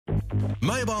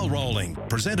Mobile Rolling,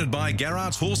 presented by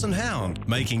Garrard's Horse and Hound,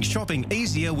 making shopping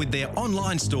easier with their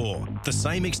online store. The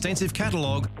same extensive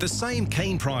catalogue, the same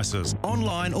keen prices,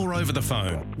 online or over the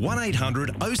phone.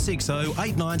 1800 060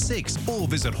 896 or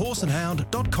visit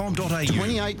horseandhound.com.au.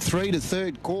 28-3 to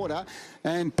third quarter,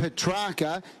 and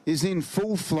Petrarca is in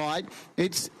full flight.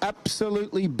 It's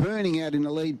absolutely burning out in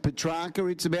the lead, Petrarca.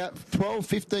 It's about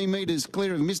 12-15 metres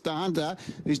clear of Mr. Hunter,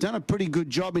 who's done a pretty good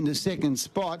job in the second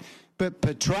spot. But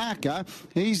Petrarca,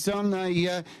 he's on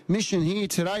a mission here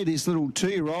today, this little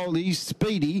 2-year-old. He's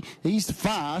speedy, he's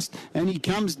fast, and he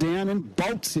comes down and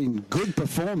bolts in. Good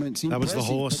performance. That was the Impressive,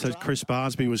 horse Petrarca. that Chris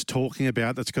Barsby was talking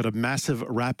about that's got a massive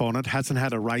wrap on it. Hasn't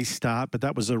had a race start, but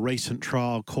that was a recent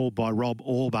trial called by Rob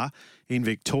Auber in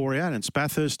Victoria. And it's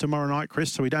Bathurst tomorrow night,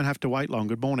 Chris, so we don't have to wait long.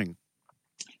 Good morning.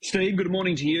 Steve, good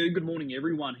morning to you. Good morning,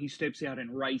 everyone. He steps out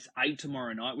in race 8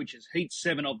 tomorrow night, which is heat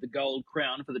 7 of the Gold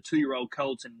Crown for the 2-year-old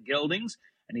colts and geldings,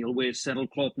 and he'll wear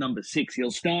saddlecloth number 6. He'll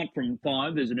start from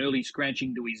 5. There's an early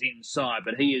scratching to his inside,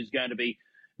 but he is going to be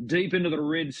deep into the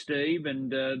red, Steve,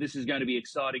 and this is going to be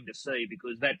exciting to see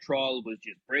because that trial was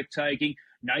just breathtaking.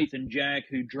 Nathan Jack,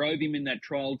 who drove him in that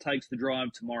trial, takes the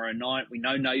drive tomorrow night. We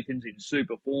know Nathan's in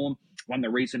super form, won the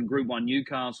recent Group 1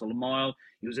 Newcastle Mile.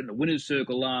 He was in the winner's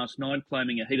circle last night,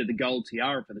 claiming a heat of the Gold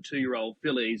Tiara for the 2-year-old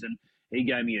fillies, and he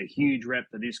gave me a huge rap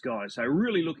for this guy. So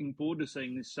really looking forward to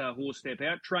seeing this horse step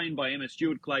out. Trained by Emma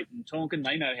Stewart, Clayton Tonkin.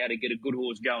 They know how to get a good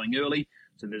horse going early,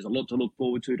 so there's a lot to look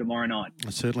forward to tomorrow night.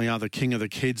 Certainly are the king of the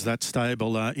kids, that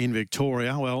stable in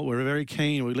Victoria. Well, we're very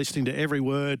keen. We're listening to every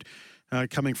word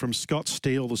coming from Scott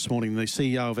Steele this morning, the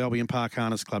CEO of Albion Park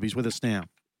Harness Club. He's with us now.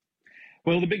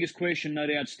 Well, the biggest question, no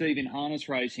doubt, Steve, in harness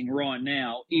racing right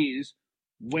now is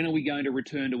when are we going to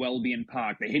return to Albion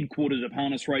Park, the headquarters of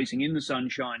harness racing in the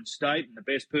Sunshine State? And the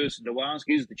best person to ask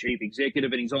is the Chief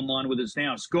Executive, and he's online with us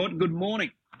now. Scott, good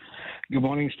morning. Good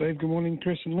morning, Steve. Good morning,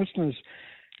 Chris and listeners.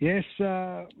 Yes,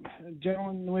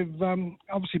 gentlemen, we've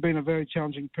obviously been a very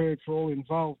challenging period for all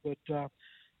involved, but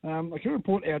I can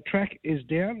report our track is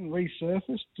down,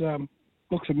 resurfaced,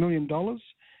 looks $1 million.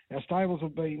 Our stables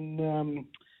have been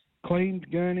cleaned,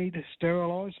 gurneyed,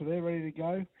 sterilised, so they're ready to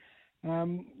go.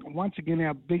 Once again,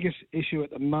 our biggest issue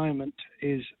at the moment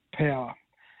is power.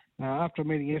 After a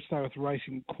meeting yesterday with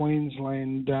Racing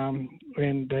Queensland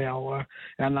and our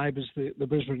neighbours, the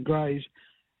Brisbane Greys,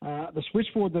 the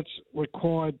switchboard that's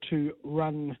required to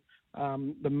run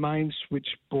the main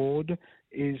switchboard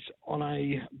is on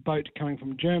a boat coming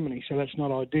from Germany, so that's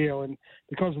not ideal. And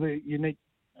because of the unique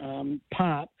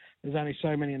part, there's only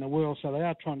so many in the world, so they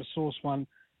are trying to source one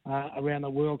around the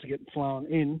world to get flown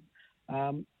in.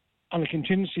 On the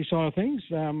contingency side of things,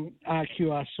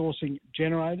 RQ are sourcing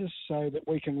generators so that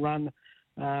we can run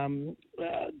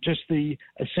just the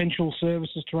essential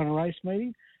services to run a race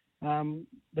meeting.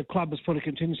 The club has put a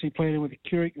contingency plan in with the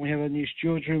Currick, and we have a new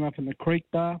stewards room up in the Creek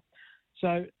Bar.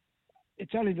 So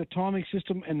it's only the timing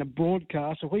system and the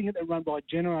broadcast. If we can get that run by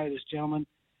generators, gentlemen,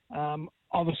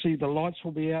 obviously the lights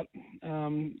will be out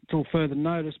till further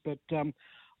notice, but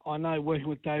I know working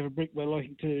with David Brick, we're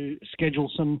looking to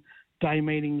schedule some day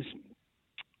meetings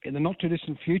in the not too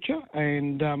distant future,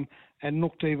 and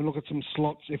look at some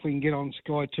slots if we can get on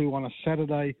Sky 2 on a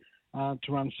Saturday to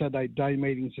run Saturday day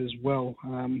meetings as well.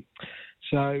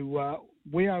 So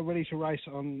we are ready to race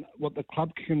on what the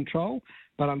club can control,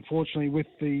 but unfortunately with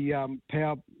the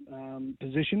power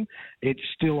position, it's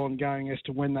still ongoing as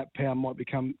to when that power might be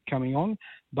coming on.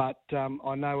 But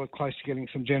I know we're close to getting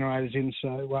some generators in,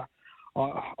 so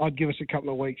I'd give us a couple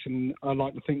of weeks, and I'd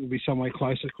like to think we'll be somewhere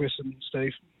closer, Chris and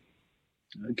Steve.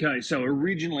 Okay, so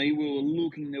originally we were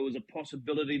looking, there was a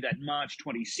possibility that March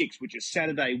 26th, which is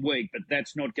Saturday week, but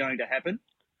that's not going to happen?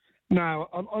 No,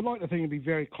 I'd like to think it'd be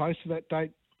very close to that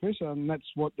date, Chris, and that's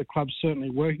what the club's certainly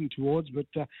working towards. But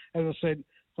as I said,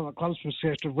 from the club's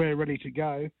perspective, we're ready to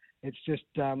go. It's just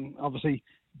obviously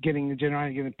getting the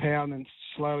generator, getting the power, and then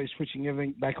slowly switching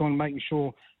everything back on, making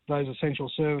sure those essential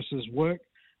services work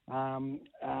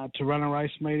to run a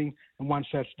race meeting. And once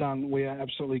that's done, we are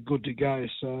absolutely good to go.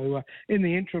 So in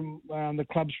the interim, the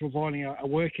club's providing a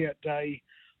workout day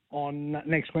on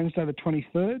next Wednesday, the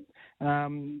 23rd,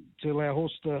 to allow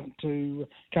horses to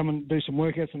come and do some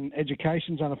workouts and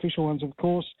educations, unofficial ones, of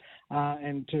course,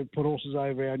 and to put horses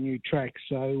over our new track.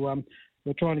 So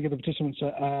we're trying to give the participants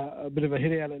a bit of a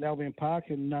hit out at Albion Park.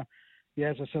 And,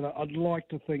 as I said, I'd like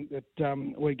to think that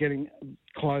we're getting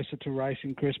closer to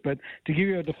racing, Chris. But to give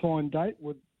you a defined date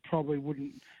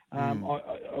wouldn't.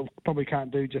 I probably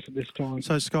can't do just at this time.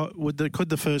 So, Scott, could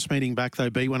the first meeting back, though,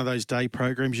 be one of those day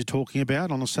programs you're talking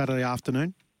about on a Saturday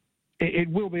afternoon? It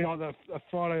will be either a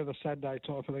Friday or the Saturday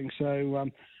type of thing. So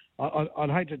I'd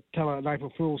hate to tell an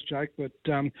April Fool's joke, but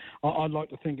I'd like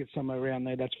to think it's somewhere around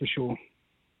there, that's for sure.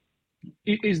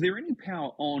 Is there any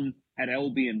power on at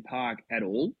Albion Park at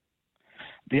all?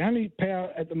 The only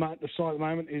power at the site at the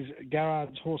moment is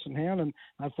Garrard's Horse and Hound, and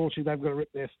unfortunately they've got to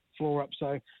rip their floor up.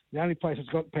 So the only place that's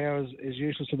got power is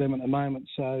useless to them at the moment.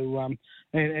 So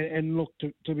and look,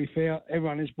 to be fair,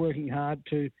 everyone is working hard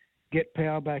to get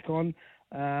power back on.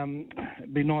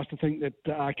 It'd be nice to think that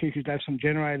RQ could have some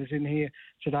generators in here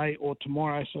today or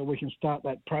tomorrow, so we can start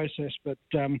that process. But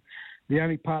the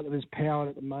only part that is powered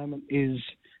at the moment is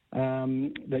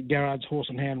the Garrard's Horse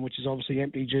and Hound, which is obviously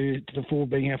empty due to the floor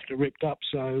being after ripped up.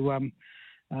 So,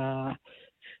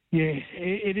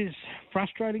 it is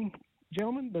frustrating,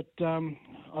 gentlemen, but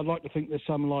I'd like to think there's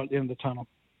some light at the end of the tunnel.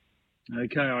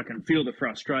 Okay, I can feel the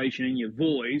frustration in your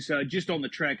voice. Just on the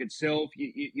track itself,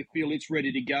 you feel it's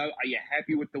ready to go. Are you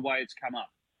happy with the way it's come up?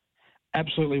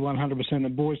 Absolutely, 100%. The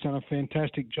boys done a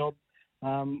fantastic job.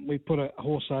 We put a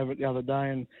horse over it the other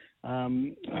day,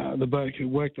 and the bloke who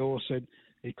worked the horse said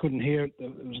he couldn't hear it.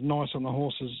 It was nice on the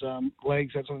horse's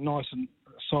legs. That's nice and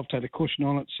soft, had a cushion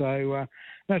on it. So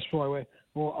that's why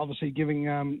we're obviously giving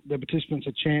the participants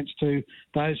a chance to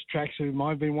those tracks who might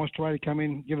have been washed away to come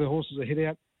in, give the horses a hit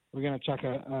out. We're going to chuck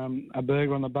a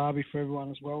burger on the barbie for everyone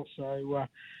as well. So,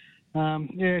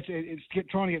 it's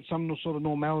trying to get some sort of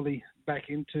normality back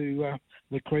into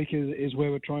the creek is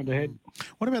where we're trying to head.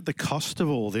 What about the cost of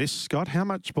all this, Scott? How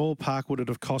much ballpark would it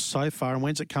have cost so far, and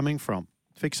when's it coming from?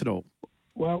 Fix it all.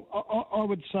 Well, I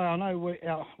would say I know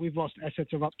we've lost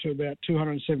assets of up to about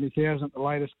 $270,000 at the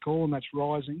latest call, and that's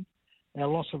rising. Our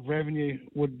loss of revenue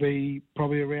would be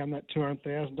probably around that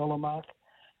 $200,000 mark.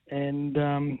 And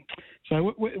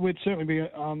so we'd certainly be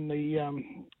on the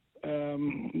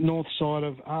north side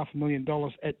of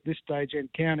 $500,000 at this stage and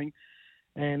counting.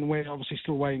 And we're obviously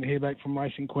still waiting to hear back from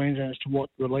Racing Queensland as to what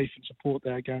relief and support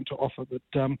they're going to offer. But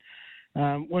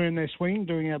we're in their swing,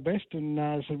 doing our best,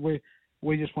 and so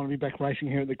we just want to be back racing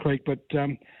here at the Creek. But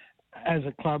as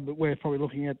a club, we're probably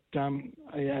looking at,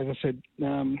 as I said,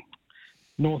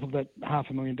 north of that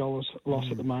 $500,000 loss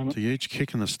at the moment. It's a huge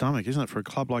kick in the stomach, isn't it, for a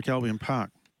club like Albion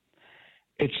Park?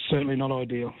 It's certainly not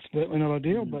ideal. But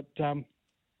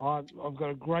I've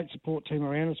got a great support team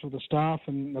around us with the staff,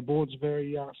 and the board's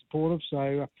very supportive.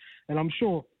 So, and I'm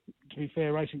sure, to be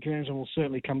fair, Racing Queensland will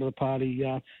certainly come to the party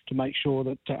to make sure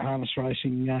that harness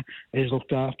racing is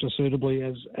looked after suitably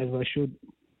as they should.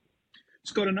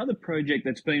 Scott, another project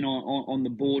that's been on the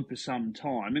board for some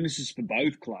time, and this is for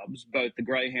both clubs, both the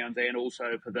Greyhounds and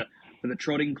also for the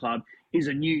Trotting Club, is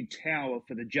a new tower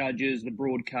for the judges, the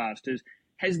broadcasters.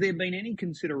 Has there been any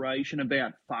consideration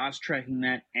about fast-tracking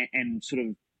that and sort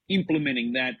of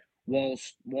implementing that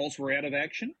whilst we're out of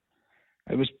action?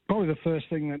 It was probably the first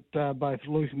thing that both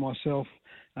Luke and myself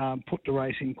put to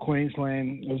Racing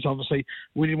Queensland. It was obviously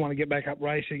we didn't want to get back up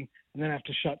racing and then have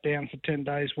to shut down for 10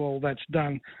 days while that's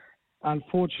done.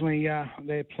 Unfortunately,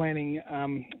 their planning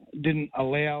didn't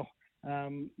allow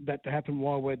that to happen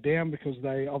while we're down, because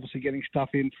they're obviously getting stuff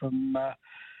in from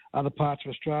other parts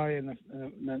of Australia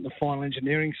and the final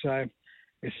engineering. So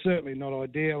it's certainly not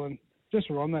ideal. And just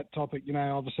we're on that topic,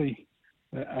 obviously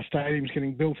a stadium's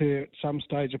getting built here at some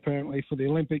stage apparently for the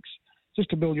Olympics. Just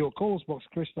to build your calls box,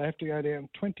 Chris, they have to go down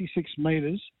 26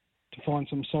 metres to find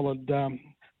some solid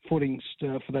footings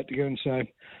for that to go in. So I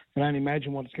can only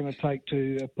imagine what it's going to take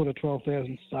to put a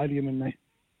 12,000 stadium in there.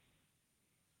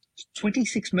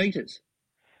 26 metres?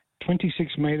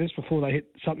 26 metres before they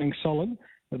hit something solid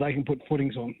that they can put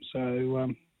footings on. So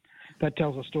that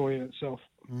tells a story in itself.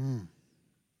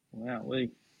 Wow.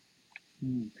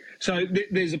 So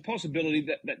there's a possibility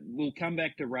that we'll come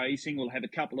back to racing, we'll have a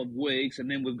couple of weeks, and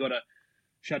then we've got to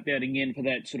shut down again for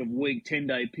that sort of week,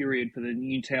 10-day period for the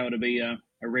new tower to be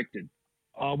erected.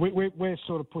 We're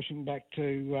sort of pushing back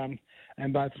to,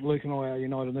 and both Luke and I are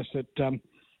united in this,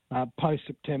 that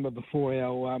post-September before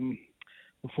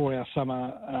our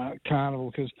summer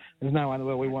carnival, because there's no other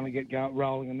way we want to get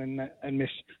rolling and miss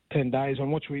 10 days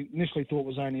on what we initially thought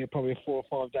was only probably a 4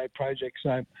 or 5 day project.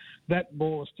 So that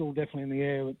ball is still definitely in the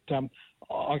air. But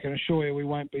I can assure you we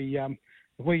won't be.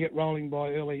 If we get rolling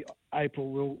by early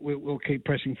April, we'll keep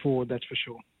pressing forward. That's for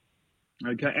sure.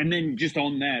 Okay, and then just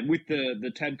on that, with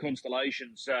the TAB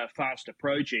Constellations fast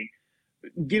approaching,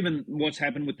 given what's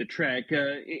happened with the track,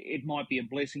 it might be a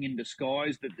blessing in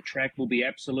disguise that the track will be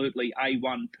absolutely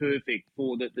A1 perfect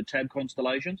for the TAB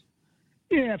Constellations?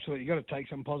 Yeah, absolutely. You've got to take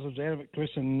some positives out of it, Chris.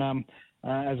 And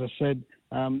as I said,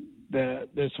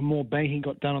 there's some more banking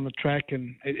got done on the track,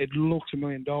 and it looks $1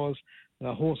 million.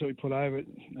 The horse that we put over it,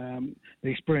 the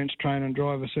experienced trainer and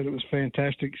driver said it was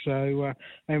fantastic. So,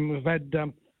 and we've had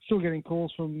still getting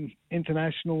calls from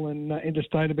international and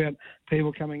interstate about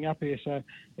people coming up here. So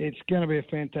it's going to be a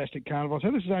fantastic carnival.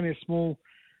 So this is only a small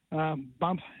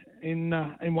bump in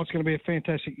what's going to be a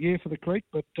fantastic year for the Creek,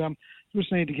 but we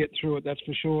just need to get through it, that's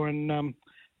for sure. And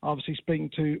obviously speaking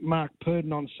to Mark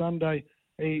Purdon on Sunday,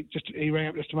 he rang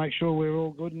up just to make sure we're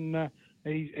all good, and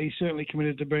he's certainly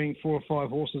committed to bringing 4 or 5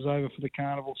 horses over for the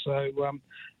carnival. So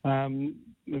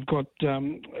we've got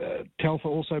Telfer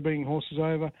also bringing horses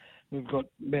over. We've got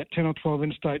about 10 or 12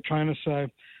 interstate trainers. So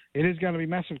it is going to be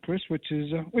massive, Chris, which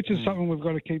is something we've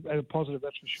got to keep as a positive,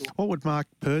 that's for sure. What would Mark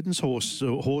Purdon's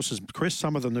horses, Chris,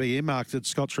 some of them be earmarked that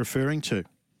Scott's referring to?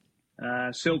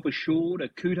 Self-Assured,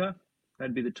 Akuta,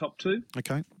 that'd be the top 2.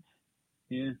 Okay.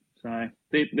 Yeah, so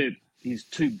they're his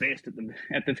 2 best at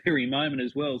the very moment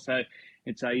as well. So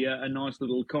it's a nice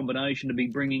little combination to be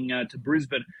bringing to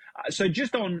Brisbane. So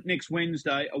just on next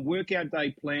Wednesday, a workout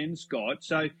day planned, Scott.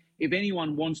 So if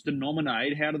anyone wants to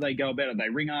nominate, how do they go about it? They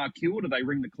ring RQ or do they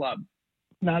ring the club?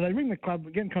 No, they ring the club.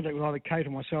 Get in contact with either Kate or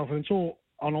myself, and it's all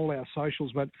on all our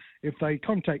socials. But if they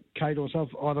contact Kate or myself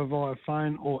either via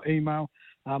phone or email,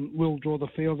 we'll draw the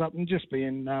fields up and just be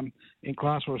in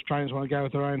class, or as trainers want to go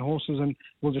with their own horses, and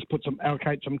we'll just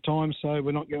allocate some time so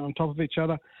we're not getting on top of each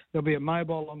other. There'll be a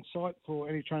mobile on site for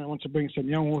any trainer that wants to bring some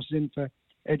young horses in for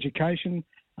education,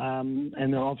 and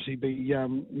there'll obviously be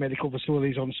medical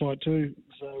facilities on site too,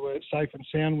 so we're safe and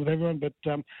sound with everyone. But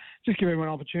just give everyone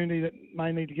an opportunity that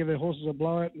may need to give their horses a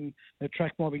blowout, and their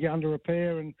track might be under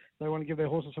repair, and they want to give their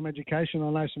horses some education.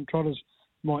 I know some trotters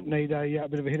might need a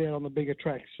bit of a hit out on the bigger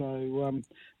track. So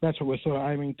that's what we're sort of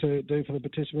aiming to do for the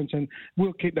participants, and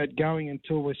we'll keep that going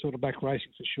until we're sort of back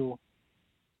racing for sure.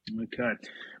 Okay.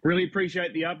 Really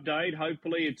appreciate the update.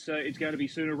 Hopefully it's going to be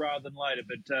sooner rather than later,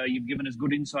 but you've given us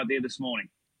good insight there this morning.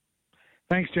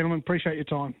 Thanks, gentlemen. Appreciate your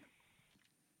time.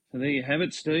 So there you have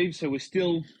it, Steve. So we're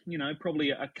still,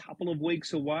 probably a couple of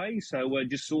weeks away. So we're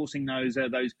just sourcing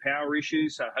those power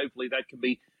issues. So hopefully that can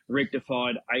be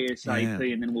rectified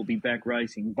ASAP, and then we'll be back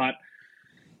racing. But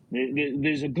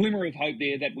there's a glimmer of hope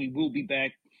there that we will be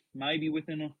back maybe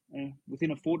within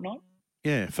a fortnight.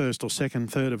 Yeah, 1st or 2nd,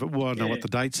 3rd of it. Well, I don't know what the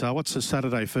dates are. What's the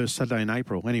Saturday, first Saturday in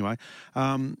April? Anyway,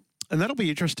 and that'll be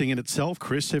interesting in itself,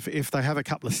 Chris, if they have a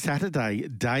couple of Saturday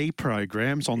day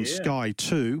programs on Sky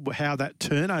 2, how that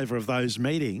turnover of those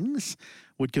meetings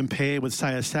would compare with,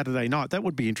 say, a Saturday night. That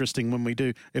would be interesting when we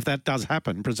do, if that does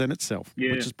happen, present itself,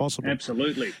 which is possible.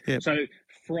 Absolutely. Yep. So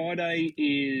Friday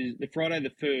the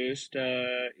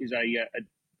 1st is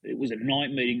it was a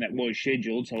night meeting that was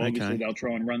scheduled, so obviously they'll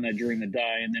try and run that during the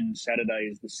day, and then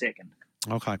Saturday is the 2nd.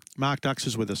 Okay. Mark Dux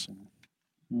is with us.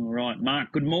 All right.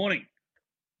 Mark, good morning.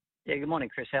 Yeah, good morning,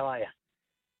 Chris. How are you?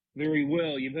 Very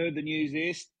well. You've heard the news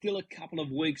there. Still a couple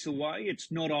of weeks away.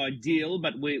 It's not ideal,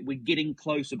 but we're getting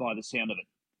closer by the sound of it.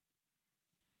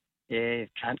 Yeah,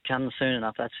 can't come soon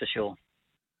enough, that's for sure.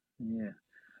 Yeah.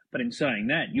 But in saying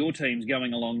that, your team's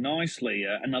going along nicely.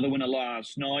 Another winner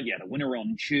last night. You had a winner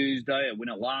on Tuesday, a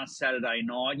winner last Saturday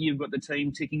night. You've got the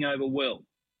team ticking over well.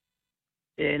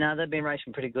 Yeah, no, they've been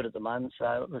racing pretty good at the moment,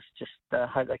 so let's just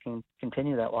hope they can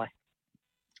continue that way.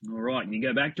 All right, and you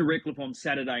go back to Redcliffe on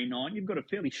Saturday night. You've got a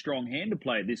fairly strong hand to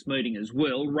play at this meeting as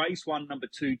well. Race 1, number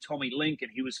 2, Tommy Lincoln.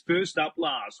 He was first up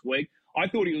last week. I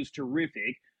thought he was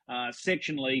terrific.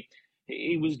 Sectionally,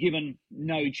 he was given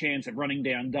no chance of running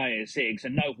down Deus Ex,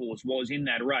 and no horse was in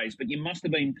that race. But you must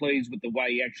have been pleased with the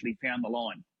way he actually found the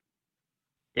line.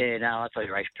 Yeah, no, I thought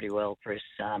he raced pretty well, Chris.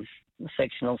 The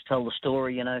sectionals tell the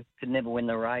story, could never win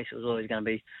the race. It was always going to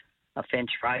be a fence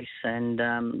race, and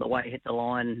the way he hit the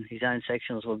line, his own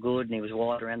sections were good, and he was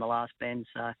wide around the last bend.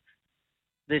 So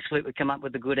this week we come up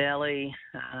with a good alley.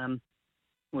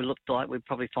 We looked like we'd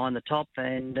probably find the top,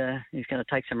 and he's going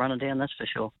to take some running down, that's for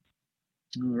sure.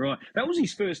 All right. That was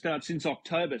his first start since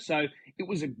October, so it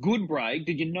was a good break.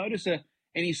 Did you notice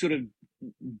any sort of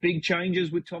big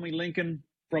changes with Tommy Lincoln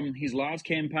from his last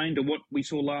campaign to what we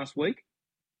saw last week?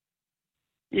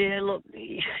 Yeah, look,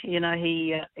 he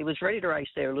was ready to race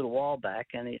there a little while back,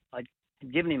 and I'd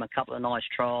given him a couple of nice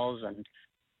trials and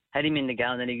had him in the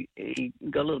go, and then he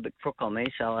got a little bit crook on me,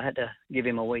 so I had to give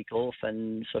him a week off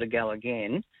and sort of go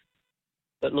again.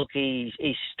 But look, he's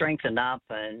strengthened up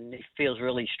and he feels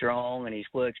really strong, and his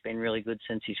work's been really good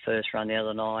since his first run the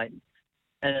other night.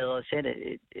 And as I said,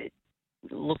 it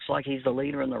looks like he's the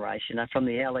leader in the race. From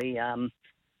the alley,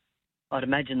 I'd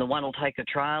imagine the one will take a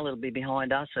trail. It'll be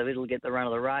behind us, so it'll get the run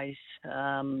of the race.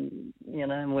 And we're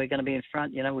going to be in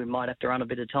front. We might have to run a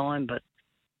bit of time, but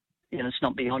it's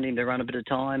not behind him to run a bit of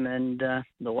time. And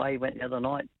the way he went the other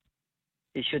night,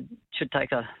 he should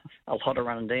take a lot of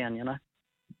running down.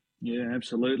 Yeah,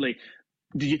 absolutely.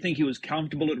 Did you think he was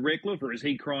comfortable at Redcliffe, or is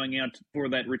he crying out for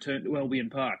that return to Albion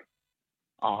Park?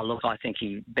 Oh, look, I think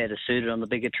he better suited on the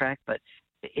bigger track, but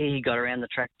he got around the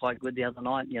track quite good the other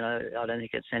night. You know, I don't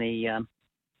think it's any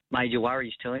major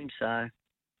worries to him. So,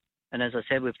 and as I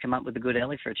said, we've come up with a good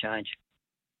alley for a change.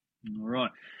 All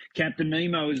right. Captain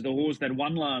Nemo is the horse that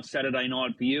won last Saturday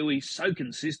night for you. He's so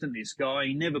consistent, this guy.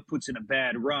 He never puts in a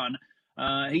bad run.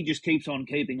 He just keeps on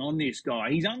keeping on, this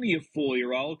guy. He's only a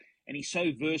 4-year-old, and he's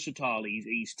so versatile.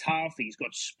 He's tough. He's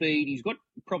got speed. He's got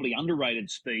probably underrated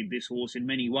speed, this horse, in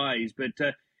many ways.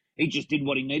 But he just did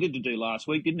what he needed to do last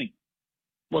week, didn't he?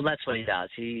 Well, that's what he does.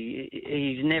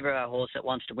 He's never a horse that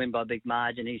wants to win by a big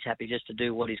margin. He's happy just to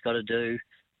do what he's got to do.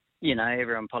 You know,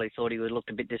 everyone probably thought he would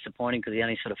looked a bit disappointing because he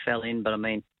only sort of fell in. But, I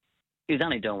mean, he was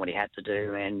only doing what he had to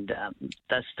do, and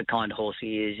that's the kind of horse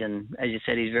he is. And as you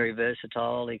said, he's very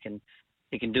versatile. He can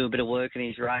do a bit of work in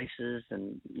his races,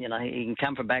 and, you know, he can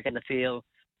come from back in the field,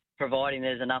 providing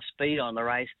there's enough speed on the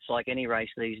race. It's like any race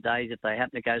these days. If they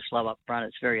happen to go slow up front,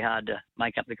 it's very hard to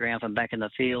make up the ground from back in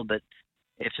the field. But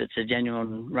if it's a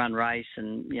genuine run race,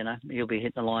 and, you know, he'll be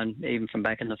hitting the line even from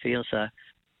back in the field. So,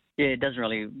 yeah, it doesn't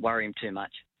really worry him too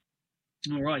much.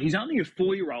 All right. He's only a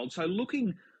 4-year-old, so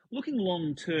looking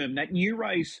long term, that new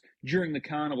race during the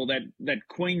carnival, that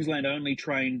Queensland only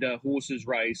trained horses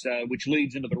race, which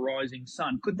leads into the Rising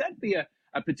Sun, could that be a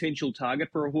potential target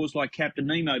for a horse like Captain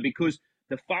Nemo? Because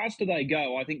the faster they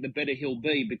go, I think the better he'll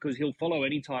be, because he'll follow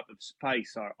any type of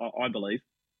pace, I believe.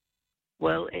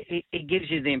 Well, it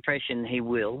gives you the impression he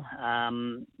will.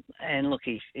 And look,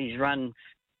 he's run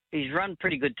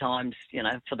pretty good times, you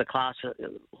know, for the class of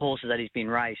horses that he's been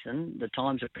racing. The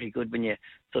times are pretty good when you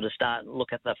sort of start and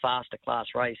look at the faster class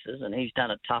races, and he's done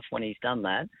it tough when he's done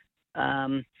that.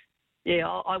 Yeah,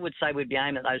 I would say we'd be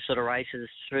aiming at those sort of races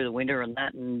through the winter and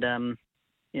that, and,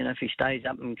 you know, if he stays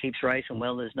up and keeps racing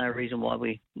well, there's no reason why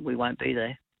we won't be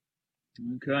there.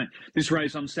 Okay. This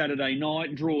race on Saturday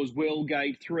night draws well,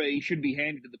 gate 3, should be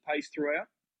handed to the pace throughout.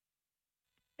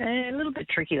 A little bit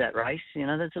tricky, that race. You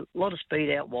know, there's a lot of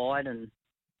speed out wide, and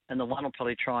the one will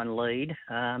probably try and lead.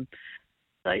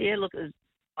 So, yeah, look,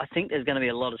 I think there's going to be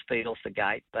a lot of speed off the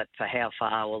gate, but for how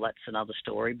far, well, that's another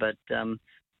story. But,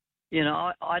 you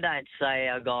know, I don't say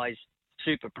our guy's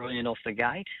super brilliant off the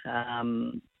gate,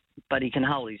 but he can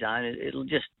hold his own. It'll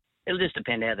just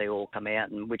depend how they all come out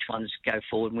and which ones go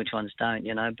forward and which ones don't,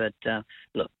 you know. But,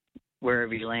 look,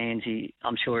 wherever he lands,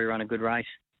 I'm sure he'll run a good race.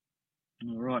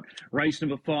 All right. Race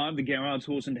number 5, the Garrard's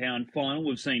Horse and Hound Final.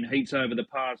 We've seen heats over the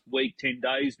past week, 10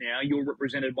 days now. You're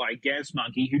represented by Gas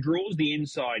Monkey, who draws the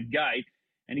inside gate,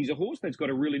 and he's a horse that's got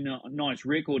a really nice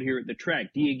record here at the track.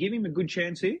 Do you give him a good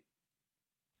chance here?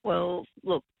 Well,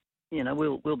 look, you know,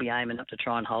 we'll be aiming up to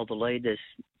try and hold the lead. There's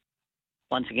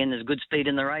good speed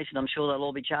in the race, and I'm sure they'll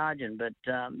all be charging, but,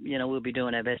 you know, we'll be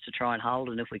doing our best to try and hold,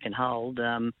 and if we can hold,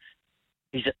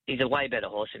 he's a way better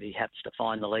horse if he happens to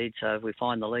find the lead. So if we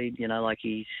find the lead, you know, like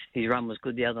his run was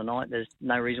good the other night, there's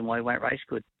no reason why he won't race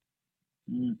good.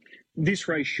 This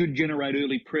race should generate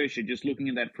early pressure. Just looking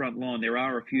at that front line, there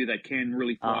are a few that can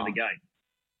really fly the gate.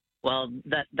 Well,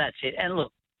 that's it. And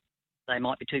look, they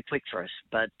might be too quick for us,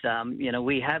 but you know,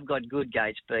 we have got good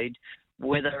gate speed.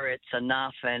 Whether it's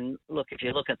enough, and look, if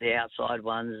you look at the outside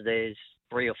ones, there's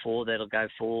 3 or 4 that'll go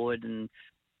forward, and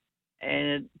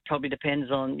it probably depends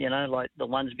on, you know, like the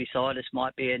ones beside us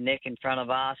might be a neck in front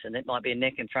of us, and it might be a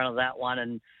neck in front of that one,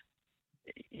 and,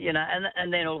 you know,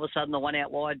 and then all of a sudden the one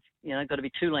out wide, you know, got to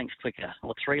be 2 lengths quicker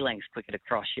or 3 lengths quicker to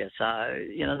cross you. So,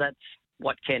 you know, that's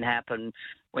what can happen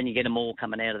when you get them all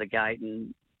coming out of the gate,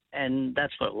 and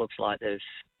that's what it looks like. There's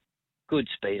good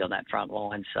speed on that front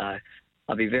line, so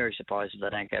I'd be very surprised if they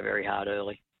don't go very hard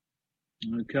early.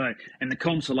 Okay, and the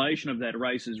consolation of that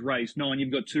race is race 9.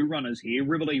 You've got 2 runners here.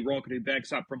 Rivoli Rocket, who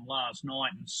backs up from last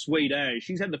night, and Sweet Ash.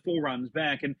 She's had the 4 runs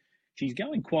back, and she's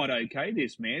going quite okay,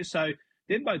 this mare. So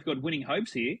they've both got winning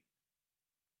hopes here.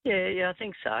 Yeah, I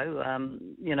think so.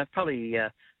 You know, probably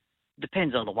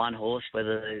depends on the one horse,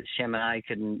 whether Chamonix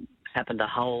can happen to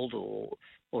hold or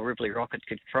Rivoli Rocket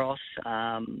could cross.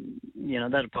 You know,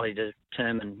 that'll probably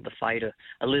determine the fate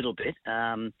a little bit.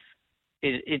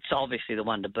 It's obviously the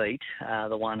one to beat,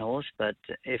 the one horse, but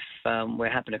if we're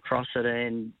happy to cross it,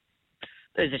 and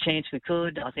there's a chance we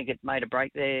could. I think it made a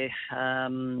break there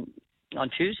on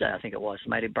Tuesday, I think it was.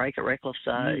 Made a break at Redcliffe,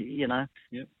 so, you know,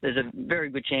 there's a very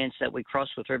good chance that we cross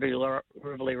with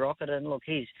Rivoli Rocket, and look,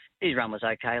 his run was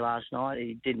okay last night.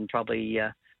 He didn't probably,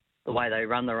 the way they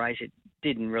run the race, it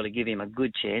didn't really give him a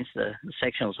good chance. The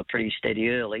sectionals were pretty steady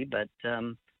early, but...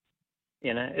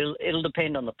 you know, it'll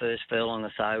depend on the first furlong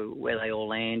or so, where they all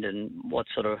land and what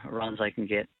sort of runs they can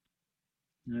get.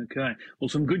 Okay. Well,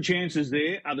 some good chances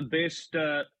there. Are the best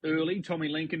early Tommy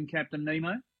Lincoln, Captain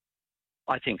Nemo?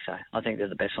 I think so. I think they're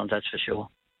the best ones, that's for sure.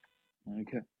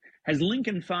 Okay. Has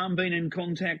Lincoln Farm been in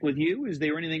contact with you? Is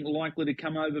there anything likely to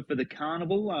come over for the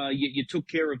carnival? You took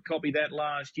care of Copy That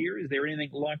last year. Is there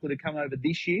anything likely to come over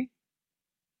this year?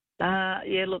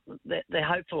 Yeah, look, they're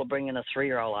hopeful of bringing a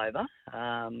 3-year-old over.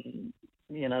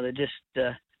 They're just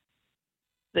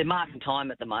they're marking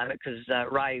time at the moment because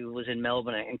Ray was in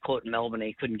Melbourne and caught in Melbourne.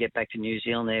 He couldn't get back to New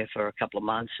Zealand there for a couple of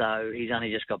months, so he's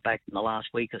only just got back in the last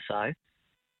week or so.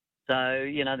 So,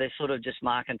 they're sort of just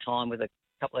marking time with a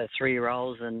couple of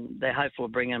 3-year-olds, and they're hopeful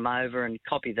of bringing them over and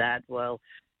Copy That. Well,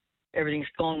 everything's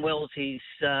gone well with his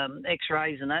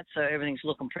X-rays and that, so everything's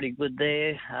looking pretty good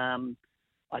there.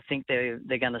 I think they're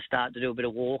going to start to do a bit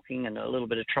of walking and a little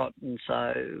bit of trotting,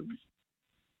 so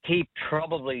he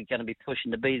probably going to be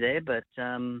pushing to be there. But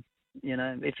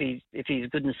if he's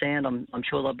good and sound, I'm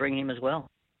sure they'll bring him as well.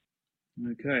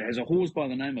 Okay. Has a horse by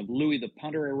the name of Louis the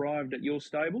Punter arrived at your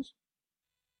stables?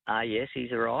 Yes,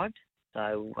 he's arrived.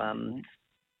 So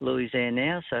Louis there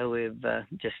now. So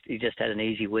he just had an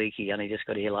easy week. He only just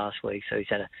got here last week, so he's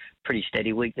had a pretty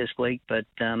steady week this week. But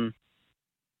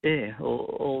yeah,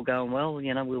 all going well.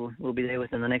 We'll be there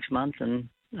within the next month, and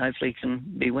hopefully he can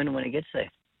be winning when he gets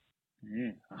there.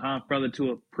 Yeah, a half brother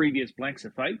to a previous Blacks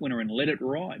of Fate winner, and Let It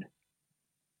Ride.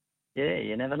 Yeah,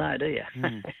 you never know, do you?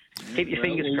 Keep your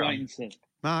fingers crossed.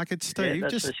 Mark, it's Steve. Yeah,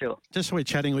 that's for sure. Just we're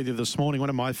chatting with you this morning. One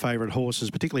of my favourite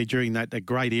horses, particularly during that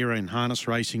great era in harness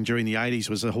racing during the 80s,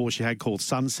 was a horse you had called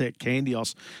Sunset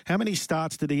Candios. How many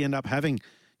starts did he end up having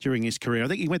during his career? I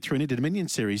think he went through an Inter-Dominion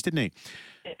series, didn't he?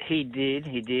 He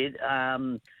did.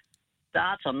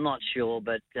 Starts, I'm not sure,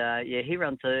 but he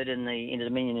ran third in the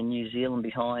Inter-Dominion in New Zealand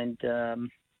behind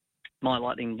My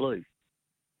Lightning Blue.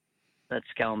 That's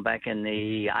going back in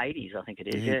the 80s, I think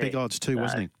it is. Yeah, big odds too,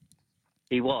 wasn't he?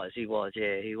 He was,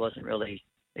 yeah. He wasn't really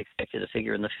expected to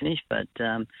figure in the finish, but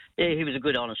he was a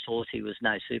good, honest horse. He was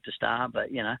no superstar, but,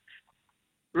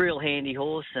 real handy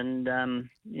horse. And,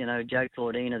 Joe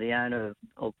Cordina, the owner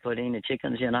of Cordina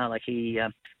Chickens,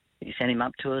 he sent him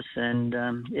up to us, and,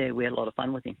 we had a lot of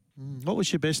fun with him. What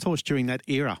was your best horse during that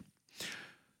era?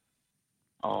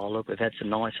 Oh, look, we've had some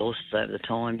nice horses over the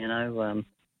time,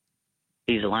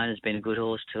 He's Alone has been a good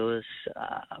horse to us.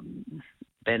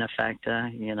 Benefactor,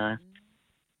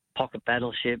 Pocket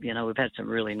Battleship, we've had some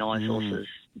really nice horses.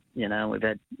 We've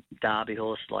had Derby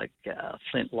horse like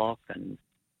Flintlock, and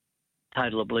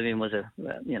Total Oblivion was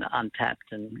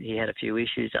untapped, and he had a few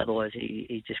issues. Otherwise,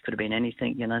 he just could have been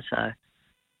anything, So,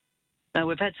 no,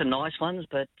 we've had some nice ones,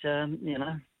 but,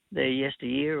 they're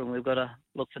yesteryear, and we've got to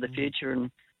look for the future,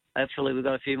 and hopefully we've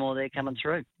got a few more there coming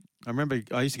through. I remember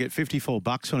I used to get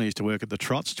 $54 when I used to work at the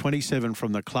Trots, 27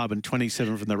 from the club and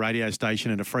 27 from the radio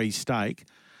station and a free steak.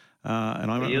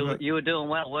 And I remember, you were doing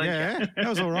well, weren't you? Yeah, that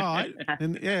was all right.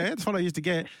 And that's what I used to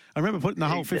get. I remember putting the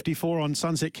whole 54 on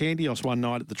Sunset Candios one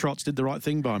night at the Trots. Did the right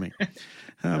thing by me.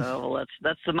 Well,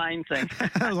 that's the main thing.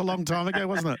 That was a long time ago,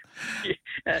 wasn't it?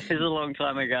 It was a long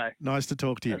time ago. Nice to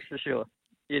talk to you. That's for sure.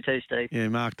 You too, Steve. Yeah,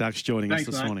 Mark Duck's joining us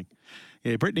this morning.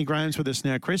 Yeah, Brittany Graham's with us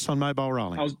now, Chris, on Mobile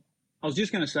Rolling. I was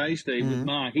just going to say, Steve, with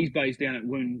Mark, he's based down at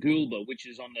Woongoolba, which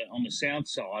is on the south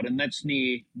side, and that's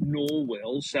near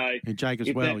Norwell. So if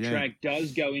that track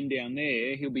does go in down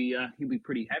there, he'll be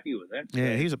pretty happy with that.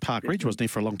 Yeah, he was at Park Ridge, wasn't he,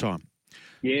 for a long time?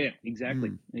 Yeah,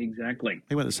 exactly. Exactly.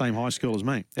 He went to the same high school as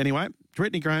me. Anyway,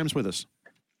 Brittany Graham's with us.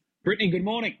 Brittany, good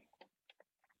morning.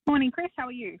 Morning, Chris. How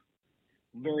are you?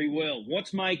 Very well.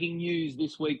 What's making news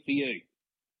this week for you?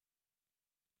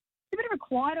 It's a bit of a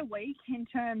quieter week in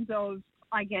terms of,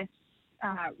 I guess,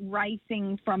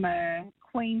 racing from a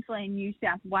Queensland, New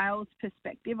South Wales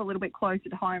perspective, a little bit closer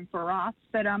to home for us.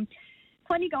 But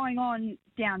plenty going on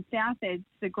down south. There's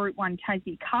the Group 1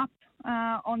 Tassie Cup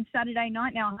on Saturday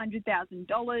night, now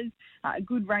 $100,000. A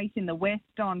good race in the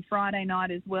West on Friday night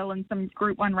as well, and some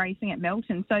Group 1 racing at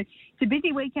Melton. So it's a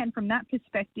busy weekend from that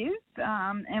perspective,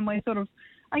 and we're sort of,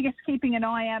 I guess, keeping an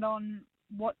eye out on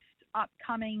what's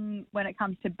upcoming when it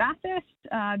comes to Bathurst.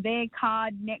 Their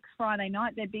card next Friday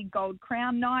night, their big Gold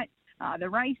Crown night. The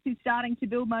race is starting to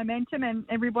build momentum, and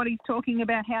everybody's talking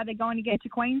about how they're going to get to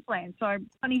Queensland. So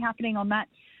plenty happening on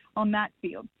that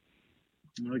field.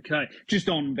 Okay. Just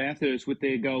on Bathurst with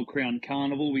their Gold Crown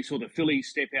Carnival, we saw the fillies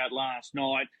step out last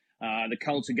night. The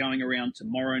colts are going around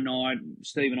tomorrow night.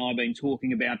 Steve and I have been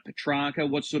talking about Petrarca.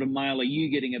 What sort of mail are you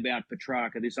getting about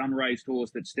Petrarca, this unraced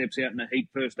horse that steps out in the heat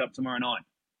first up tomorrow night?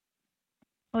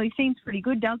 Well, he seems pretty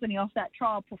good, doesn't he, off that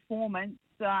trial performance?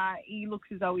 He looks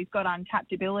as though he's got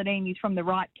untapped ability, and he's from the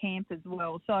right camp as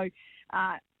well. So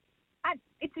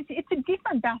it's a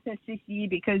different Bathurst this year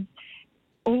because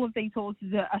all of these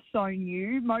horses are so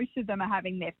new. Most of them are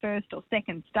having their first or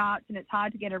second starts, and it's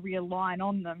hard to get a real line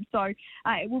on them. So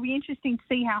it will be interesting to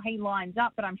see how he lines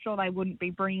up, but I'm sure they wouldn't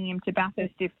be bringing him to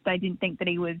Bathurst if they didn't think that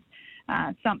he was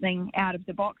something out of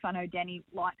the box. I know Danny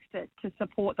likes to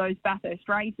support those Bathurst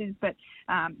races, but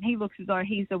he looks as though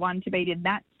he's the one to beat in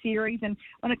that series. And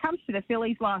when it comes to the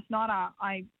fillies last night,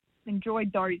 I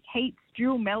enjoyed those heats.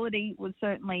 Dual Melody was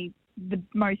certainly the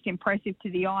most impressive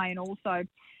to the eye, and also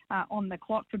on the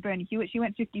clock for Bernie Hewitt. She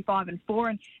went 55 and 4,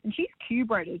 and she's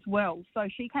Q-bred as well. So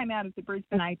she came out of the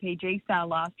Brisbane APG sale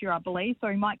last year, I believe. So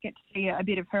we might get to see a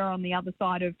bit of her on the other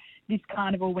side of this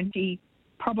carnival when she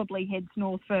probably heads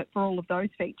north for all of those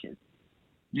features.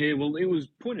 Yeah, well, it was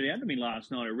pointed out to me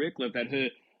last night at Redcliffe that her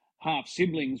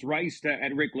half-siblings raced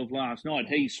at Redcliffe last night.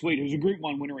 He's Sweet, who's a Group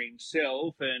 1 winner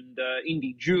himself, and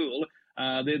Indy Jewel,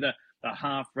 they're the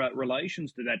half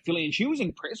relations to that filly. And she was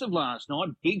impressive last night.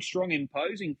 Big, strong,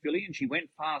 imposing filly, and she went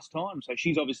fast time. So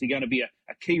she's obviously going to be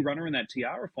a key runner in that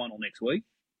Tiara final next week.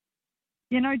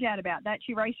 Yeah, no doubt about that.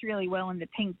 She raced really well in the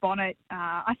Pink Bonnet.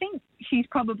 I think she's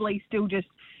probably still just,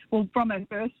 well, from her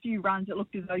first few runs, it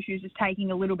looked as though she was just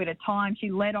taking a little bit of time. She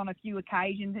led on a few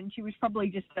occasions, and she was probably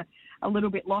just a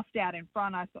little bit lost out in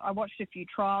front. I watched a few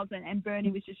trials, and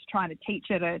Bernie was just trying to teach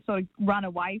her to sort of run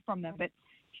away from them, but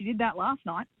she did that last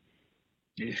night.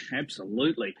 Yeah,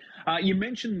 absolutely. You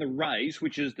mentioned the race,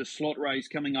 which is the slot race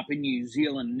coming up in New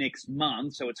Zealand next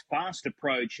month. So it's fast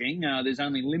approaching. There's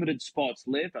only limited spots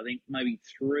left. I think maybe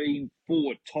 3,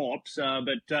 4 tops.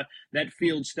 But that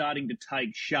field's starting to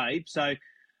take shape. So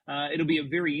it'll be a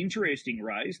very interesting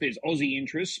race. There's Aussie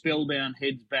interest. Spellbound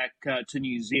heads back to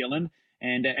New Zealand.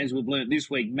 And as we've learnt this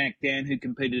week, Mac Dan, who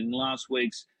competed in last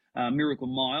week's Miracle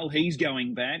Mile, he's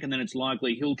going back. And then it's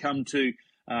likely he'll come to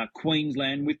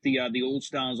Queensland with the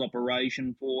All-Stars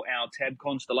operation for our Tab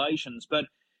Constellations. But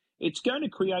it's going to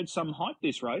create some hype,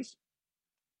 this race.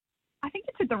 I think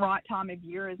it's at the right time of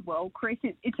year as well, Chris.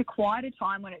 It's a quieter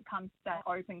time when it comes to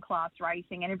open class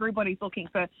racing, and everybody's looking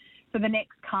for the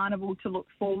next carnival to look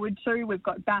forward to. We've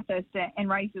got Bathurst and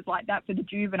races like that for the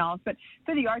juveniles, but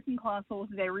for the open class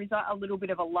horses, there is a little bit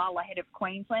of a lull ahead of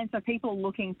Queensland, so people are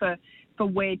looking for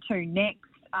where to next.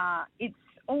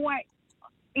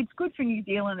 It's good for New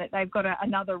Zealand that they've got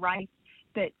another race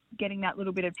that's getting that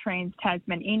little bit of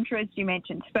trans-Tasman interest. You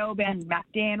mentioned Spellbound, Mac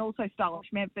Dan, also Stylish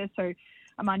Memphis, who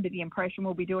I'm under the impression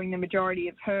will be doing the majority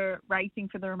of her racing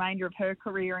for the remainder of her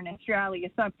career in Australia.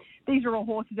 So these are all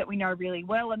horses that we know really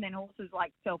well, and then horses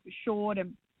like Self Assured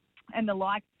and the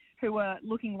like, who are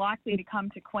looking likely to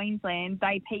come to Queensland,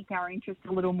 they pique our interest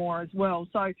a little more as well.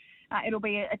 So it'll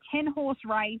be a 10-horse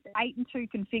race, 8 and 2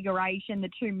 configuration. The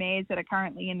 2 mares that are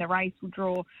currently in the race will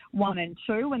draw 1 and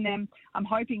 2. And then I'm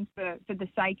hoping for the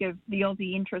sake of the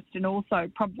Aussie interest, and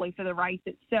also probably for the race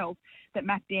itself, that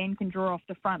Mac Dan can draw off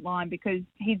the front line, because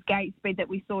his gate speed that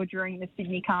we saw during the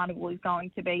Sydney Carnival is going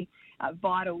to be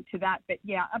vital to that. But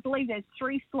yeah, I believe there's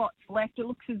 3 slots left. It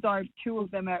looks as though 2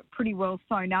 of them are pretty well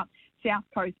sewn up. South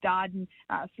Coast Darden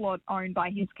slot owned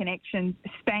by his connections.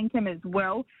 Spankham as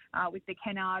well with the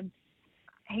Kennards.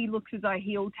 He looks as though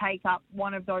he'll take up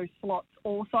one of those slots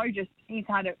also. Just he's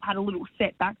had a little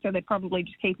setback, so they're probably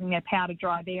just keeping their powder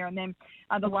dry there. And then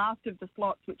the last of the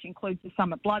slots, which includes the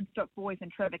Summit Bloodstock Boys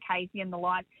and Trevor Casey and the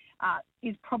like,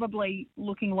 is probably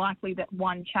looking likely that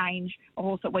One Change, a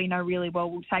horse that we know really well,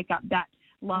 will take up that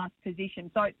last position.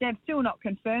 So they've still not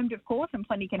confirmed, of course, and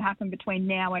plenty can happen between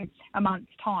now and a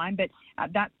month's time, but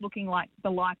that's looking like the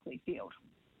likely field.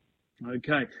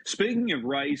 Okay. Speaking of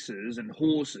races and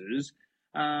horses,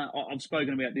 I've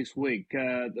spoken about this week,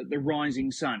 the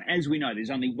Rising Sun. As we know,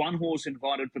 there's only 1 horse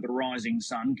invited for the Rising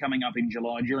Sun coming up in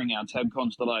July during our Tab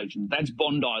Constellation. That's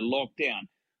Bondi Lockdown.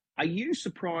 Are you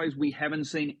surprised we haven't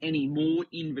seen any more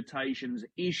invitations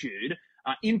issued?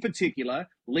 In particular,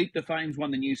 Leap to Fame's won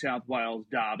the New South Wales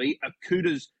Derby.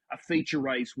 Akuta's a feature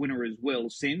race winner as well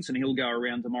since, and he'll go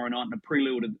around tomorrow night in a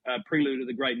prelude to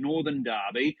the Great Northern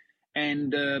Derby.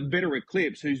 And Better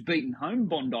Eclipse, who's beaten home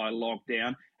Bondi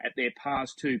Lockdown at their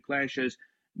past 2 clashes.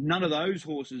 None of those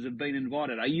horses have been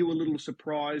invited. Are you a little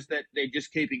surprised that they're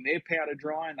just keeping their powder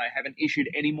dry and they haven't issued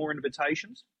any more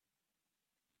invitations?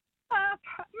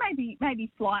 Maybe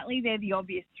slightly. They're the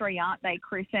obvious 3, aren't they,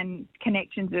 Chris? And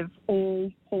connections of all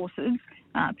horses,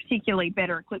 particularly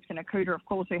Better Eclipse and Akuta, of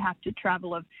course, who have to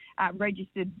travel, have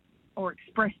registered or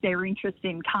expressed their interest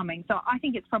in coming. So I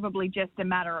think it's probably just a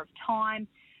matter of time.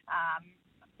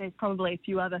 There's probably a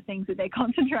few other things that they're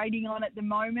concentrating on at the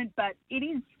moment, but it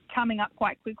is coming up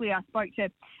quite quickly. I spoke to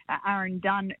Aaron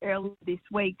Dunn earlier this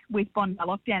week with Bondi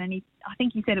Lockdown, and I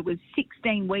think he said it was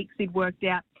 16 weeks he'd worked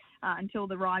out until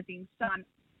the Rising Sun.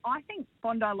 I think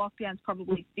Bondi Lockdown's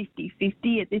probably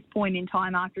 50-50 at this point in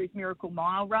time after his Miracle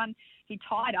Mile run. He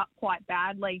tied up quite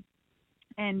badly,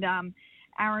 and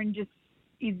Aaron just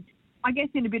is, I guess,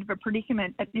 in a bit of a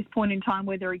predicament at this point in time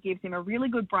whether he gives him a really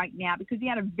good break now because he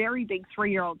had a very big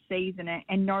 3-year-old season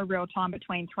and no real time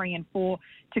between 3 and 4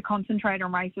 to concentrate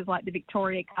on races like the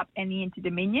Victoria Cup and the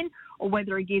Inter-Dominion, or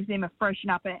whether he gives him a freshen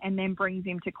up and then brings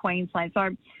him to Queensland. So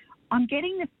I'm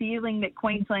getting the feeling that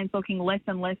Queensland's looking less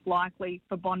and less likely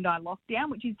for Bondi Lockdown,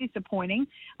 which is disappointing.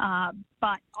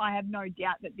 But I have no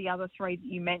doubt that the other three that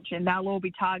you mentioned, they'll all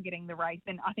be targeting the race.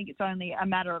 And I think it's only a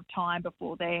matter of time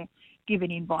before they're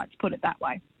given invites, put it that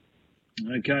way.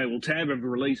 Okay, well, Tab have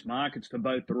released markets for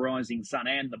both the Rising Sun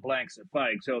and the Blacks at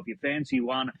Fake. So if you fancy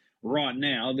one right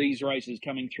now, these races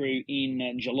coming through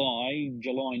in July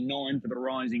 9 for the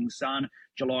Rising Sun,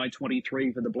 July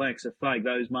 23 for the Blacks at Fake.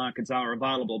 Those markets are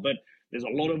available, but there's a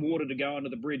lot of water to go under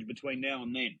the bridge between now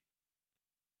and then.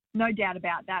 No doubt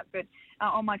about that. But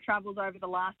on my travels over the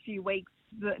last few weeks,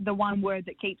 the one word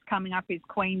that keeps coming up is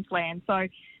Queensland. So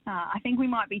I think we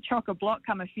might be chock-a-block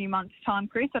come a few months' time,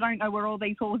 Chris. I don't know where all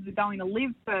these horses are going to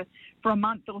live for a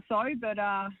month or so, but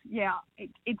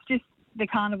it's just the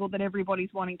carnival that everybody's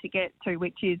wanting to get to,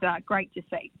 which is great to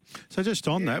see. So just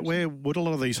on that, where would a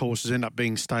lot of these horses end up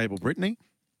being stable, Brittany?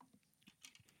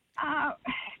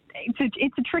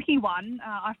 It's a tricky one.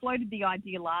 I floated the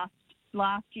idea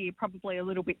last year, probably a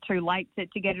little bit too late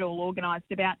to get it all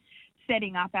organised, about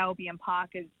setting up Albion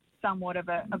Park as somewhat of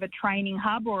a training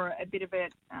hub or a bit of a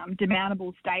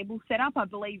demountable stable setup. I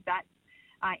believe that's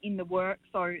in the works,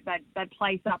 so they'd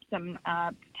place up some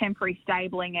temporary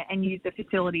stabling and use the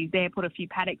facilities there, put a few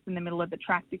paddocks in the middle of the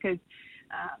track, because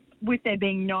with there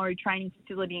being no training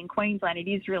facility in Queensland, it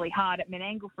is really hard. At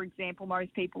Menangle, for example,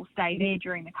 most people stay there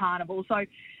during the carnival. So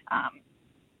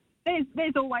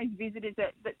there's always visitors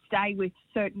that stay with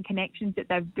certain connections that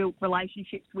they've built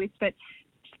relationships with, but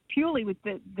purely with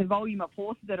the volume of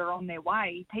horses that are on their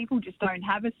way, people just don't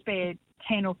have a spare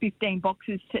 10 or 15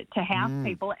 boxes to house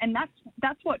people. And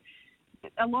that's what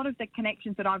a lot of the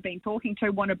connections that I've been talking to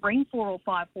want to bring 4 or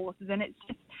 5 horses, and it's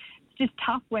just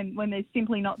tough when there's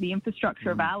simply not the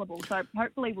infrastructure available. So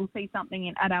hopefully we'll see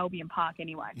something at Albion Park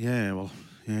anyway. Yeah, well,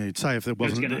 yeah, you'd say if there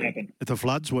wasn't, if the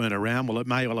floods weren't around, well, it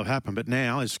may well have happened. But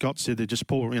now, as Scott said, they're just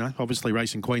poor. Obviously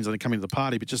Racing Queensland are coming to the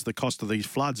party, but just the cost of these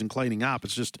floods and cleaning up,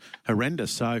 it's just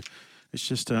horrendous. So it's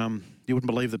just you wouldn't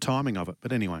believe the timing of it.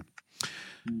 But anyway,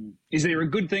 is there a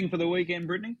good thing for the weekend,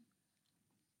 Brittany?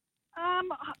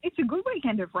 It's a good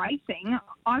weekend of racing.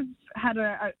 I've had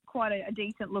quite a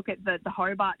decent look at the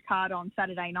Hobart card on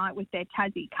Saturday night with their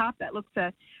Tassie Cup. That looks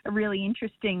a really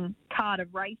interesting card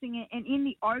of racing. And in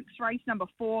the Oaks race number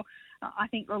 4, I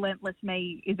think Relentless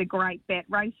Me is a great bet.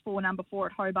 Race 4, number 4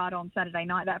 at Hobart on Saturday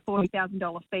night, that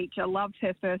 $40,000 feature. Loved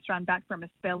her first run back from a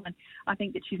spell, and I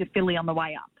think that she's a filly on the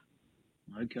way up.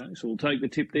 Okay, so we'll take the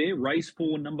tip there. Race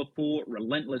 4, number 4,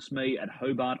 Relentless Me at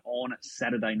Hobart on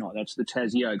Saturday night. That's the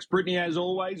Tassie Oaks. Brittany, as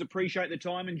always, appreciate the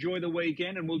time. Enjoy the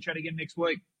weekend, and we'll chat again next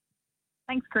week.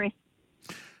 Thanks, Chris.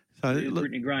 So,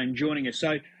 Brittany Graham joining us.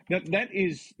 So that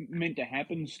is meant to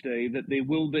happen, Steve, that there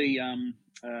will be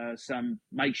some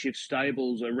makeshift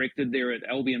stables erected there at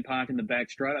Albion Park in the back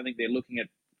straight. I think they're looking at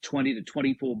 20 to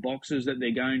 24 boxes that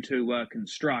they're going to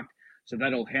construct. So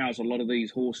that'll house a lot of these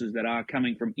horses that are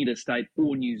coming from interstate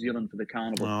or New Zealand for the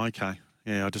carnival. Oh, okay.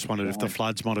 Yeah, I just wondered if the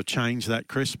floods might have changed that,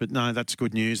 Chris. But no, that's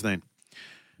good news then.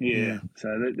 Yeah.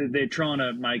 So they're trying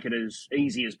to make it as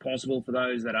easy as possible for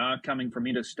those that are coming from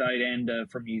interstate and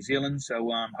from New Zealand. So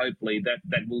hopefully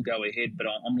that will go ahead. But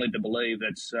I'm led to believe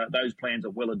that's those plans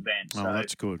are well advanced. Oh,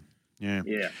 that's good. Yeah.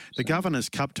 The So Governor's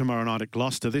Cup tomorrow night at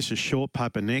Gloucester. This is short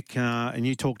paper, Nick. And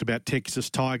you talked about Texas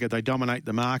Tiger. They dominate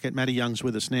the market. Matty Young's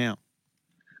with us now.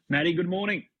 Matty, good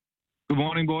morning. Good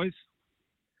morning, boys.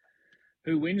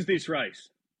 Who wins this race?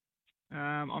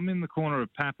 I'm in the corner of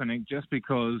Papanik just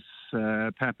because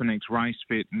Papanik's race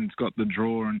fit and it's got the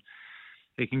draw, and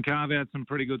he can carve out some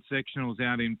pretty good sectionals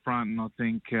out in front, and I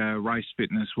think race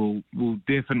fitness will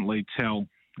definitely tell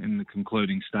in the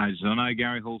concluding stages. I know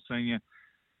Gary Hall Sr.,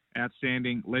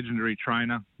 outstanding, legendary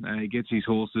trainer. He gets his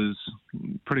horses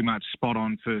pretty much spot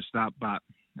on first up, but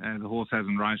the horse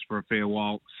hasn't raced for a fair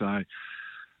while, so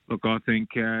look, I think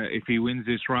if he wins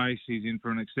this race, he's in for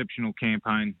an exceptional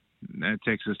campaign at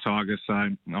Texas Tiger. So I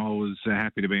was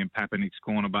happy to be in Papanik's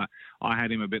corner, but I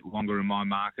had him a bit longer in my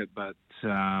market. But,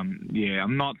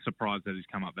 I'm not surprised that he's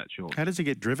come up that short. How does he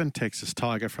get driven, Texas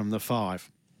Tiger, from the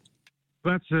 5?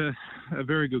 That's a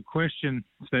very good question,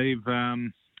 Steve.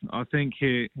 I think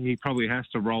he probably has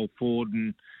to roll forward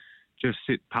and just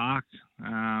sit parked.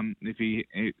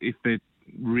 If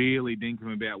really dink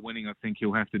him about winning. I think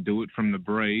he'll have to do it from the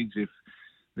breeds if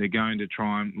they're going to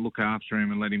try and look after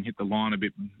him and let him hit the line a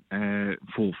bit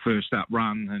for first up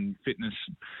run and fitness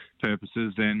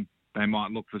purposes. Then they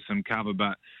might look for some cover.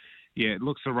 But yeah, it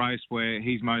looks a race where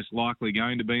he's most likely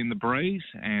going to be in the breeze,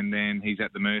 and then he's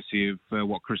at the mercy of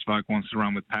what Chris Vogt wants to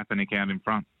run with Papanik out in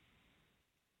front.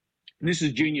 This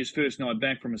is Junior's first night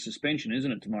back from a suspension,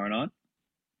 isn't it, tomorrow night?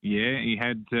 Yeah, he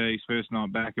had his first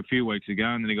night back a few weeks ago,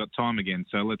 and then he got time again.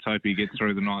 So let's hope he gets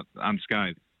through the night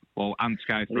unscathed. Well,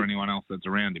 unscathed for anyone else that's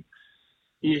around him.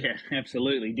 Yeah,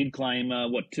 absolutely. Did claim,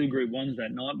 2 Group 1s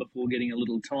that night before getting a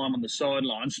little time on the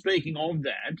sideline. Speaking of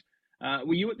that,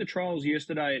 were you at the trials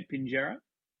yesterday at Pinjarra?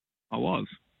 I was.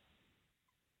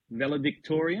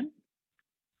 Valedictorian?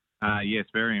 Yes,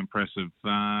 very impressive.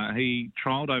 He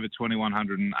trialled over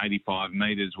 2,185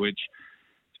 metres, which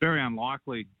is very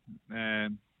unlikely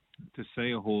to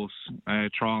see a horse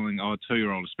trialling, or a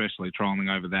 2-year-old especially,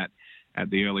 trialling over that at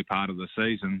the early part of the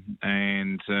season.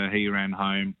 And he ran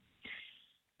home.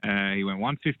 He went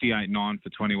 158.9 for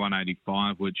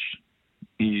 21.85, which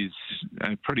is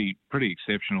pretty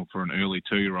exceptional for an early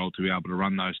 2-year-old to be able to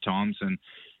run those times. And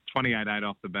 28.8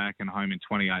 off the back and home in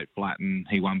 28 flat, and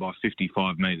he won by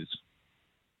 55 metres.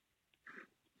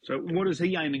 So what is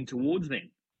he aiming towards then?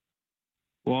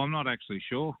 Well, I'm not actually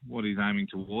sure what he's aiming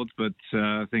towards, but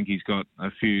I think he's got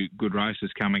a few good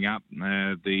races coming up.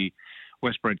 The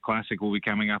Westbred Classic will be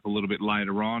coming up a little bit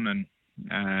later on, and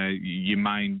your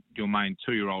main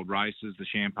 2-year-old races, the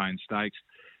Champagne Stakes.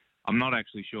 I'm not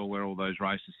actually sure where all those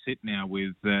races sit now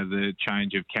with the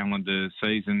change of calendar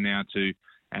season now to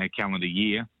calendar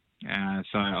year.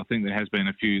 So I think there has been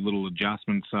a few little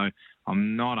adjustments. So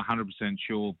I'm not 100%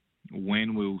 sure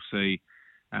when we'll see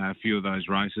a few of those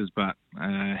races, but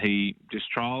he just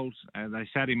trials. They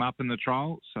sat him up in the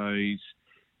trial, so he's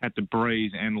had to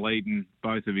breeze and lead in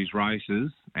both of his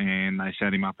races, and they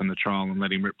sat him up in the trial and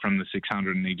let him rip from the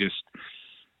 600, and he just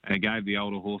gave the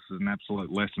older horses an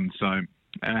absolute lesson. So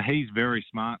he's very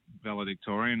smart,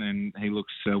 Valedictorian, and he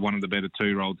looks one of the better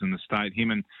 2-year-olds in the state.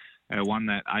 Him and one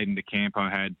that Aidan De Campo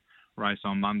had race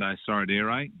on Monday,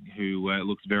 Soradere, who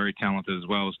looks very talented as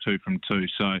well, as 2 from 2.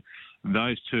 So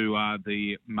those two are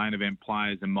the main event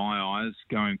players in my eyes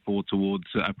going forward towards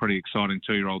a pretty exciting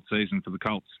 2-year-old season for the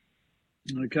Colts.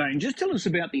 Okay, and just tell us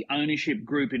about the ownership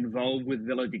group involved with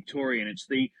Valedictorian. It's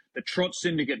the Trot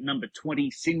Syndicate number 20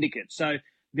 Syndicate. So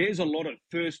there's a lot of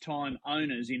first-time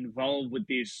owners involved with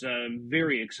this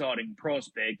very exciting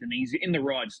prospect, and he's in the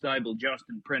right stable,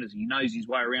 Justin Prentice. He knows his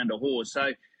way around a horse.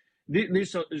 So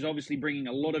this is obviously bringing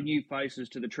a lot of new faces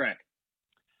to the track.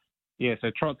 Yeah,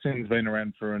 so Trotsyn's been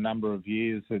around for a number of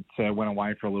years. It went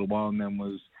away for a little while and then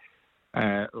was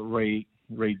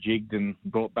rejigged and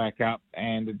brought back up.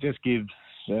 And it just gives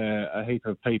a heap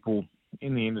of people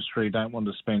in the industry don't want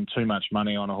to spend too much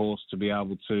money on a horse to be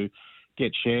able to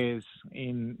get shares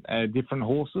in different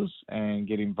horses and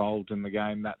get involved in the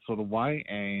game that sort of way.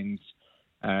 And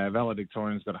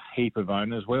Valedictorian's got a heap of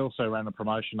owners. We also ran a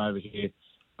promotion over here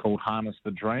called Harness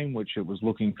the Dream, which it was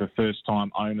looking for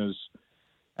first-time owners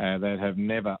that have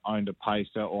never owned a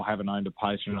pacer or haven't owned a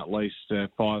pacer in at least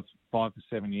 5 to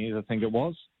 7 years, I think it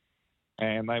was.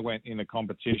 And they went in a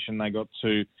competition. They got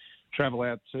to travel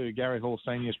out to Gary Hall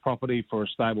Senior's property for a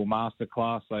stable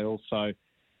masterclass. They also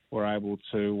were able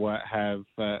to have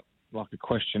like a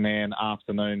questionnaire and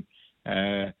afternoon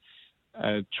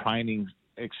training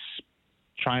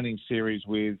series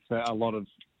with a lot of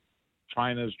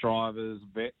trainers, drivers,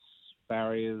 vets,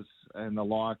 barriers and the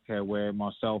like, where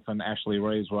myself and Ashley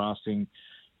Reeves were asking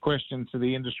questions to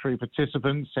the industry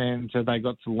participants, and they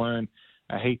got to learn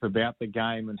a heap about the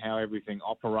game and how everything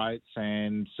operates.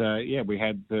 And we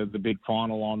had the big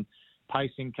final on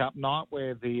Pacing Cup night,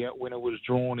 where the winner was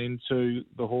drawn into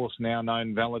the horse now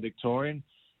known Valedictorian,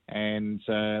 and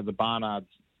the Barnards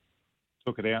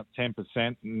took it out 10%,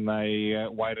 and they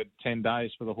waited 10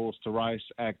 days for the horse to race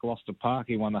at Gloucester Park.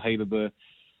 He won the heat of the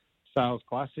Sales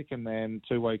Classic, and then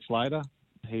 2 weeks later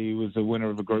he was the winner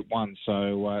of a Group 1.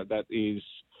 So that is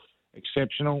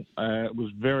exceptional. It was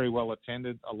very well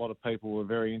attended. A lot of people were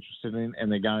very interested in,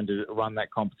 and they're going to run that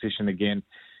competition again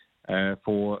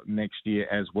for next year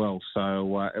as well.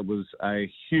 So it was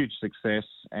a huge success,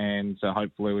 and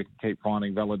hopefully we can keep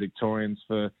finding Valedictorians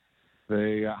for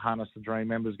the Harness the Dream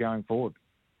members going forward.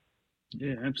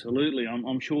 Yeah, absolutely.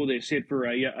 I'm sure they're set for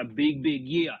a big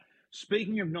year.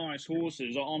 Speaking of nice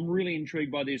horses, I'm really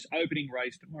intrigued by this opening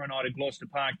race tomorrow night at Gloucester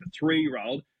Park, the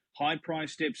 3-year-old. High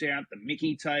Price steps out, the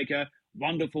Mickey Taker,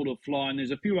 Wonderful to Fly, and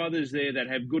there's a few others there that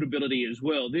have good ability as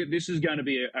well. This is going to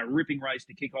be a ripping race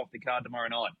to kick off the card tomorrow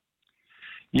night.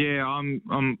 Yeah,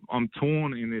 I'm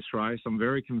torn in this race. I'm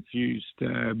very confused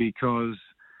because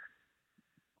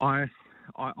I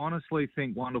honestly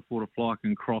think Wonderful to Fly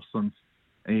can cross them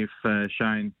if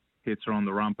Shane hits her on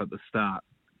the rump at the start,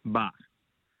 but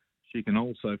she can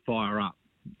also fire up.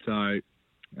 So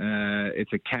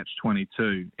it's a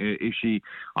catch-22.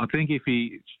 I think if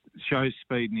he shows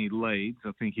speed and he leads,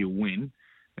 I think he'll win,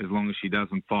 as long as she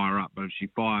doesn't fire up. But if she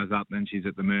fires up, then she's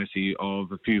at the mercy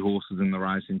of a few horses in the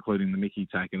race, including the Mickey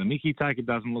Taker. The Mickey Taker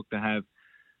doesn't look to have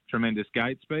tremendous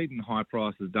gate speed, and High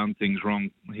Price has done things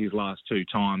wrong his last two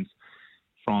times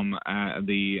from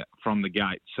the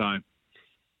gate. So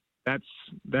that's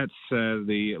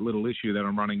the little issue that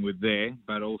I'm running with there.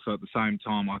 But also at the same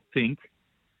time, I think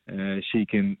she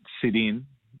can sit in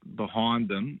behind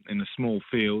them in a small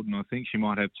field, and I think she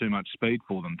might have too much speed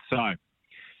for them. So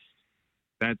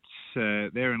that's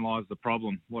therein lies the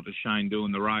problem. What does Shane do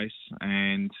in the race?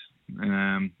 And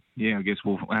I guess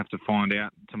we'll have to find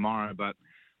out tomorrow. But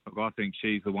look, I think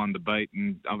she's the one to beat,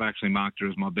 and I've actually marked her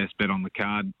as my best bet on the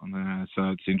card. So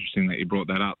it's interesting that you brought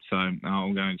that up. So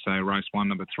I'm going to say race 1,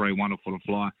 number 3, Wonderful to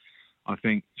Fly. I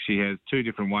think she has two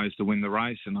different ways to win the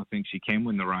race, and I think she can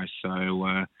win the race.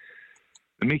 So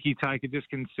the Mickey Taker just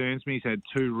concerns me. He's had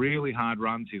two really hard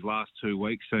runs his last 2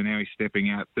 weeks, so now he's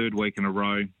stepping out 3rd week in a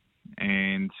row,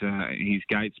 and his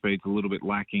gate speed's a little bit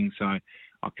lacking. So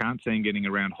I can't see him getting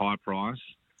around High Price,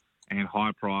 and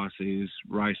High Price is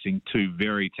racing two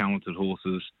very talented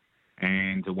horses,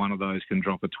 and one of those can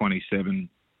drop a 27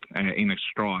 in a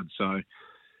stride. So,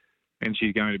 and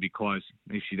she's going to be close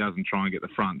if she doesn't try and get the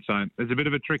front. So it's a bit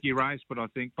of a tricky race, but I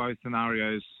think both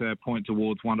scenarios point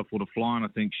towards Wonderful to Fly, and I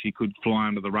think she could fly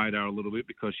under the radar a little bit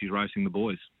because she's racing the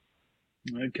boys.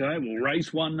 Okay, well,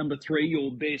 race 1, number 3,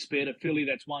 your best bet, a filly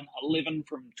that's won 11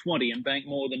 from 20 and banked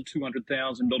more than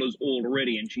 $200,000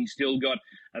 already, and she's still got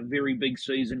a very big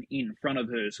season in front of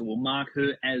her. So we'll mark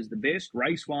her as the best.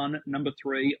 Race 1, number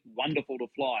 3, Wonderful to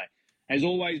Fly. As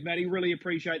always, Matty, really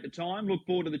appreciate the time. Look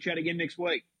forward to the chat again next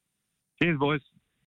week. Cheers, boys.